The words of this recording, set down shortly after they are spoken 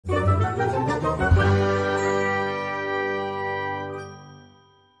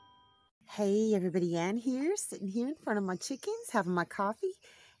Hey everybody, Ann here, sitting here in front of my chickens, having my coffee.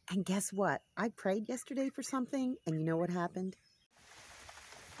 And guess what? I prayed yesterday for something, and you know what happened?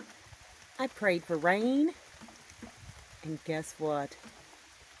 I prayed for rain, and guess what?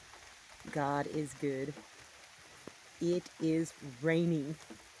 God is good. It is raining.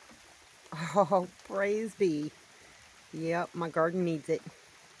 Oh, praise be. Yep, my garden needs it.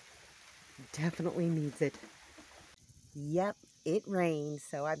 Definitely needs it. Yep, it rained,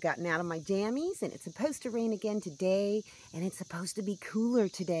 so I've gotten out of my jammies, and it's supposed to rain again today, and it's supposed to be cooler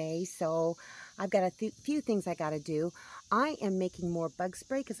today, so I've got a few things I got to do. I am making more bug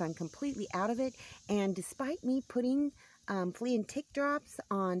spray because I'm completely out of it, and despite me putting flea and tick drops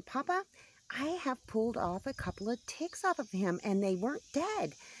on Papa, I have pulled off a couple of ticks off of him, and they weren't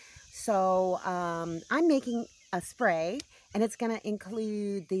dead. So I'm making a spray, and it's going to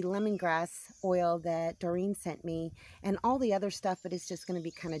include the lemongrass oil that Doreen sent me and all the other stuff, but it's just going to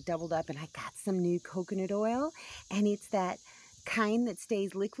be kind of doubled up. And I got some new coconut oil, and it's that kind that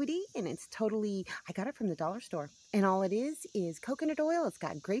stays liquidy, and it's totally, I got it from the dollar store, and all it is coconut oil. It's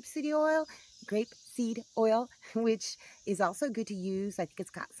got grapeseed oil, which is also good to use. I think it's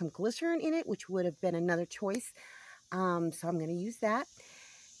got some glycerin in it, which would have been another choice. So I'm going to use that.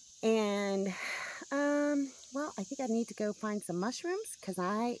 And, well, I think I need to go find some mushrooms because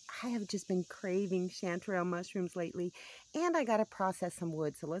I have just been craving chanterelle mushrooms lately. And I got to process some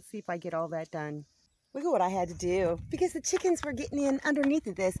wood. So let's see if I get all that done. Look at what I had to do because the chickens were getting in underneath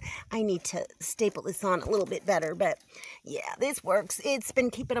of this. I need to staple this on a little bit better, but yeah, this works. It's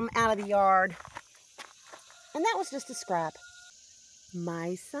been keeping them out of the yard. And that was just a scrap.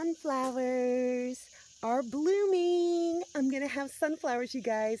 My sunflowers are blooming. I'm gonna have sunflowers, you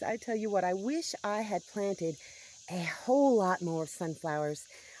guys. I tell you what, I wish I had planted a whole lot more sunflowers.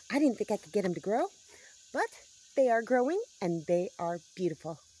 I didn't think I could get them to grow, but they are growing and they are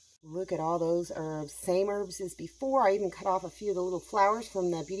beautiful. Look at all those herbs, same herbs as before. I even cut off a few of the little flowers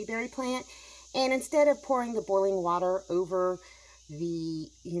from the beautyberry plant, and instead of pouring the boiling water over the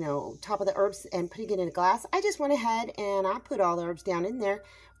top of the herbs and putting it in a glass, I just went ahead and I put all the herbs down in there,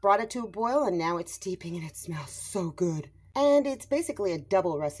 brought it to a boil, and now it's steeping and it smells so good. And it's basically a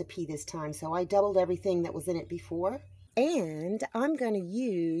double recipe this time, so I doubled everything that was in it before. And I'm going to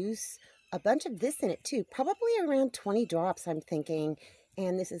use a bunch of this in it too, probably around 20 drops, I'm thinking.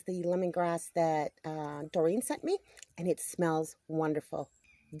 And this is the lemongrass that Doreen sent me, and it smells wonderful.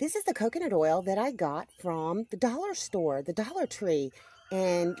 This is the coconut oil that I got from the dollar store, the Dollar Tree.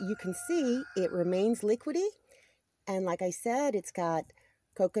 And you can see it remains liquidy. And like I said, it's got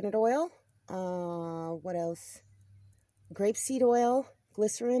coconut oil, what else? Grapeseed oil,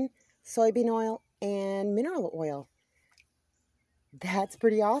 glycerin, soybean oil, and mineral oil. That's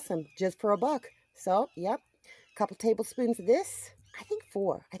pretty awesome, just for $1. So, yep, a couple tablespoons of this. I think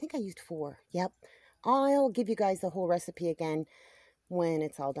 4. I think I used 4. Yep. I'll give you guys the whole recipe again when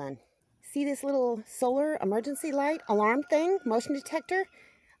it's all done. See this little solar emergency light alarm thing, motion detector?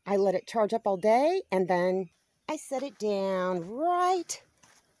 I let it charge up all day, and then I set it down right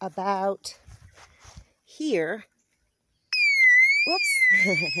about here.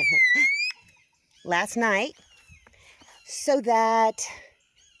 Whoops. Last night, so that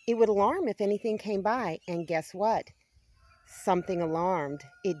it would alarm if anything came by. And guess what? Something alarmed.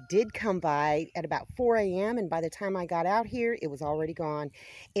 It did come by at about 4 a.m. and by the time I got out here, it was already gone.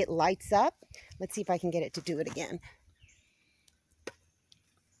 It lights up. Let's see if I can get it to do it again.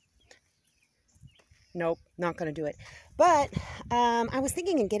 Nope, not going to do it. But I was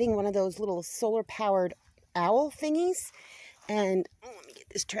thinking of getting one of those little solar-powered owl thingies. And let me get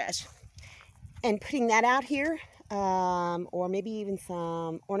this trash. And putting that out here. Or maybe even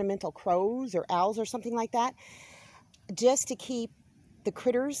some ornamental crows or owls or something like that, just to keep the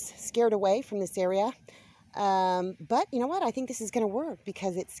critters scared away from this area. But you know what? I think this is going to work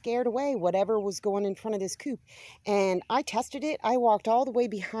because it scared away whatever was going in front of this coop. And I tested it. I walked all the way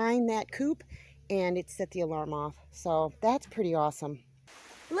behind that coop and it set the alarm off. So that's pretty awesome.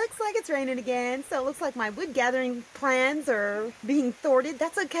 Looks like it's raining again. So it looks like my wood gathering plans are being thwarted.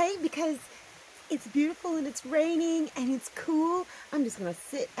 That's okay because it's beautiful and it's raining and it's cool. I'm just going to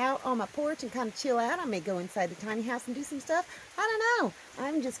sit out on my porch and kind of chill out. I may go inside the tiny house and do some stuff. I don't know.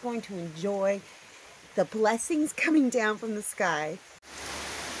 I'm just going to enjoy the blessings coming down from the sky.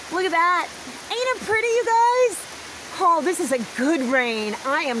 Look at that. Ain't it pretty, you guys? Oh, this is a good rain.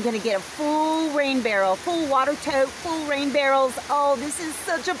 I am going to get a full rain barrel, full water tote, full rain barrels. Oh, this is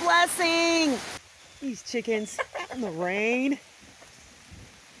such a blessing. These chickens in the rain.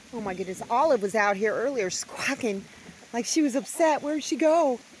 Oh my goodness, Olive was out here earlier squawking like she was upset. Where'd she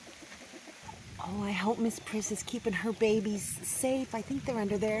go? Oh, I hope Miss Pris is keeping her babies safe. I think they're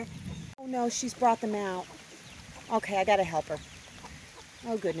under there. Oh no, she's brought them out. Okay, I gotta help her.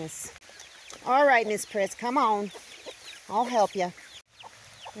 Oh goodness. All right, Miss Pris, come on. I'll help you.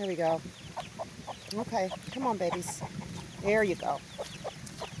 There we go. Okay, come on, babies. There you go.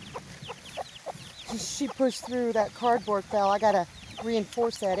 She pushed through, that cardboard fell. I gotta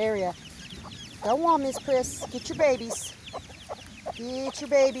reinforce that area. Go on, Miss Pris. Get your babies. Get your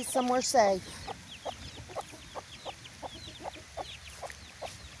babies somewhere safe.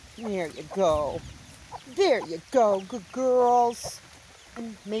 There you go. There you go, good girls.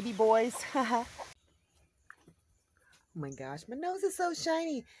 And maybe boys. Oh my gosh, my nose is so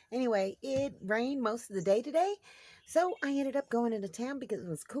shiny. Anyway, it rained most of the day today. So I ended up going into town because it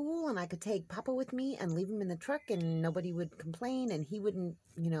was cool and I could take Papa with me and leave him in the truck and nobody would complain and he wouldn't,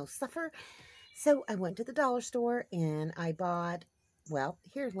 suffer. So I went to the dollar store and I bought, well,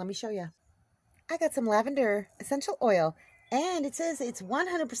 here, let me show you. I got some lavender essential oil and it says it's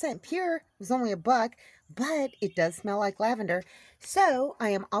 100% pure. It was only $1, but it does smell like lavender. So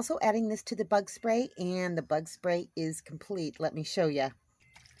I am also adding this to the bug spray and the bug spray is complete. Let me show you.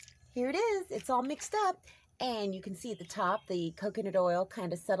 Here it is. It's all mixed up. And you can see at the top, the coconut oil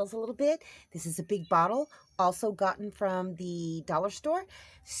kind of settles a little bit. This is a big bottle, also gotten from the dollar store.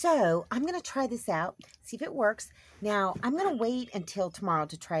 So I'm going to try this out, see if it works. Now, I'm going to wait until tomorrow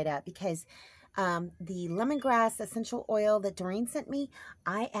to try it out because the lemongrass essential oil that Doreen sent me,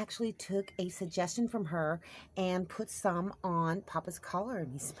 I actually took a suggestion from her and put some on Papa's collar,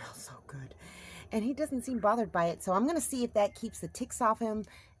 and he smells so good. And he doesn't seem bothered by it, so I'm going to see if that keeps the ticks off him.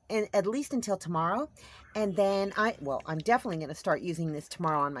 And at least until tomorrow. And then I'm definitely going to start using this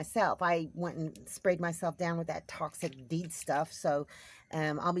tomorrow on myself. I went and sprayed myself down with that toxic deed stuff. So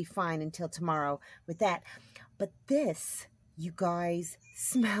I'll be fine until tomorrow with that. But this, you guys,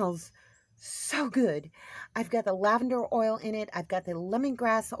 smells so good. I've got the lavender oil in it. I've got the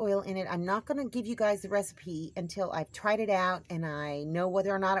lemongrass oil in it. I'm not going to give you guys the recipe until I've tried it out and I know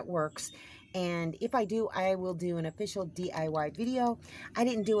whether or not it works. And if I do, I will do an official DIY video. I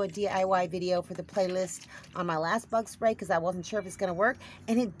didn't do a DIY video for the playlist on my last bug spray because I wasn't sure if it's going to work.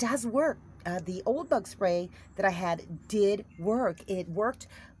 And it does work. The old bug spray that I had did work. It worked,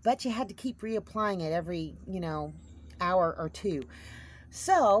 but you had to keep reapplying it every, hour or two.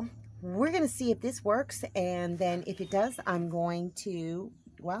 So we're going to see if this works. And then if it does, I'm going to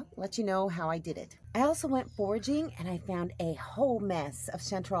let you know how I did it. I also went foraging and I found a whole mess of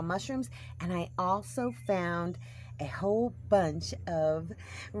chanterelle mushrooms and I also found a whole bunch of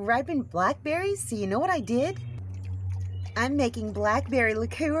ripened blackberries. So you know what I did? I'm making blackberry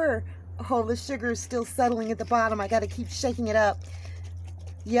liqueur. Oh, the sugar is still settling at the bottom. I got to keep shaking it up.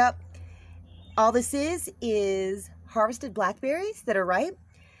 Yep. All this is harvested blackberries that are ripe,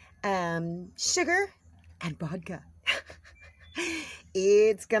 sugar, and vodka.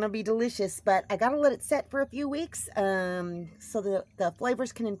 It's gonna be delicious, but I gotta let it set for a few weeks so the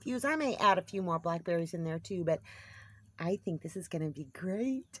flavors can infuse. I may add a few more blackberries in there too, but I think this is gonna be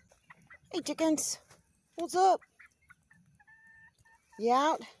great. Hey chickens, what's up? You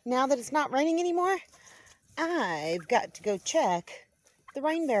out now that it's not raining anymore? I've got to go check the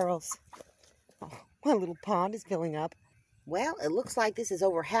rain barrels. Oh, my little pond is filling up. Well, it looks like this is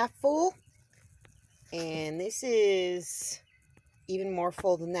over half full, and this is even more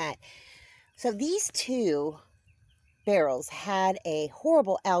full than that. So these two barrels had a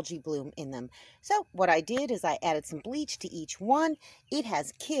horrible algae bloom in them. So what I did is I added some bleach to each one. It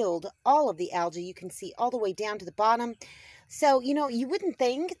has killed all of the algae. You can see all the way down to the bottom. So, you wouldn't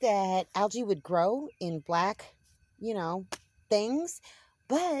think that algae would grow in black, things,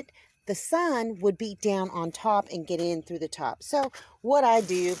 but the sun would beat down on top and get in through the top. So what I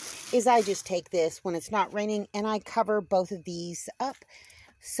do is I just take this when it's not raining and I cover both of these up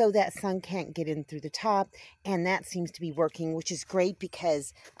so that sun can't get in through the top. And that seems to be working, which is great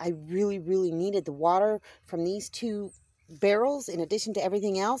because I really, really needed the water from these two barrels in addition to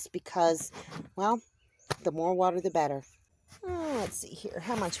everything else because, well, the more water, the better. Oh, let's see here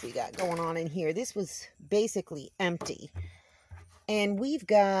how much we got going on in here. This was basically empty. And we've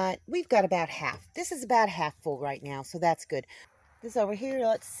got about half. This is about half full right now, so that's good. This over here,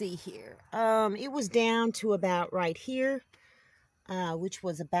 let's see here. It was down to about right here, which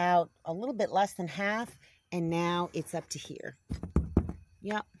was about a little bit less than half, and now it's up to here.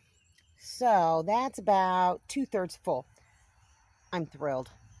 Yep. So that's about 2/3 full. I'm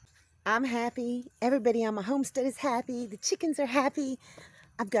thrilled. I'm happy. Everybody on my homestead is happy. The chickens are happy.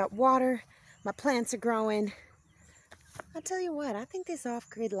 I've got water. My plants are growing. I'll tell you what, I think this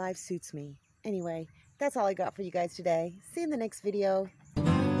off-grid life suits me. Anyway, that's all I got for you guys today. See you in the next video.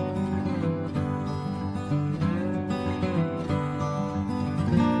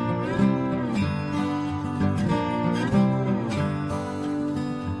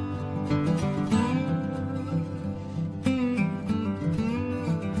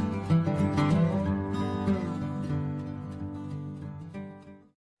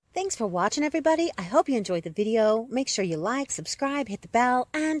 Thanks for watching, everybody. I hope you enjoyed the video. Make sure you like, subscribe, hit the bell,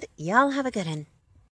 and y'all have a good one.